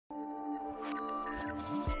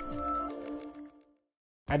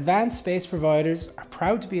Advanced space providers are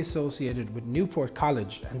proud to be associated with Newport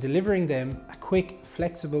College and delivering them a quick,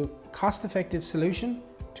 flexible, cost-effective solution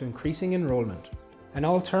to increasing enrolment. An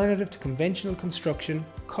alternative to conventional construction,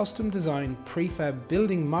 custom-designed prefab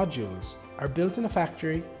building modules are built in a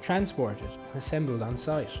factory, transported and assembled on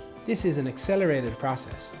site. This is an accelerated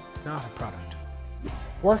process, not a product.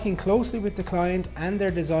 Working closely with the client and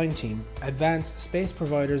their design team, Advanced Space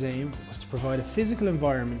Providers' aim was to provide a physical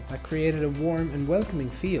environment that created a warm and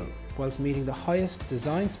welcoming feel, whilst meeting the highest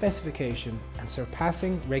design specification and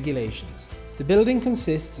surpassing regulations. The building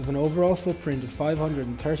consists of an overall footprint of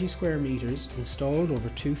 530 square metres installed over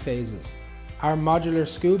 2 phases. Our modular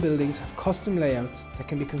school buildings have custom layouts that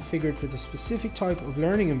can be configured for the specific type of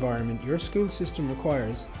learning environment your school system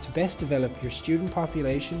requires to best develop your student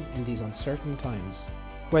population in these uncertain times.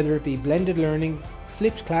 Whether it be blended learning,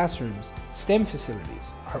 flipped classrooms, STEM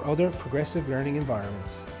facilities, or other progressive learning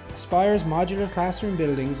environments. Aspire's modular classroom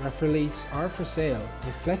buildings are for lease or for sale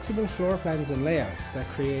with flexible floor plans and layouts that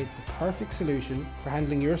create the perfect solution for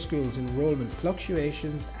handling your school's enrolment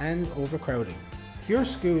fluctuations and overcrowding. If your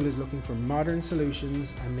school is looking for modern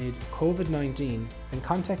solutions amid COVID-19, then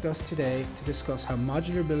contact us today to discuss how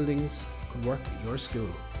modular buildings could work at your school.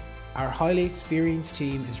 Our highly experienced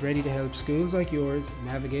team is ready to help schools like yours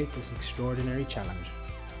navigate this extraordinary challenge.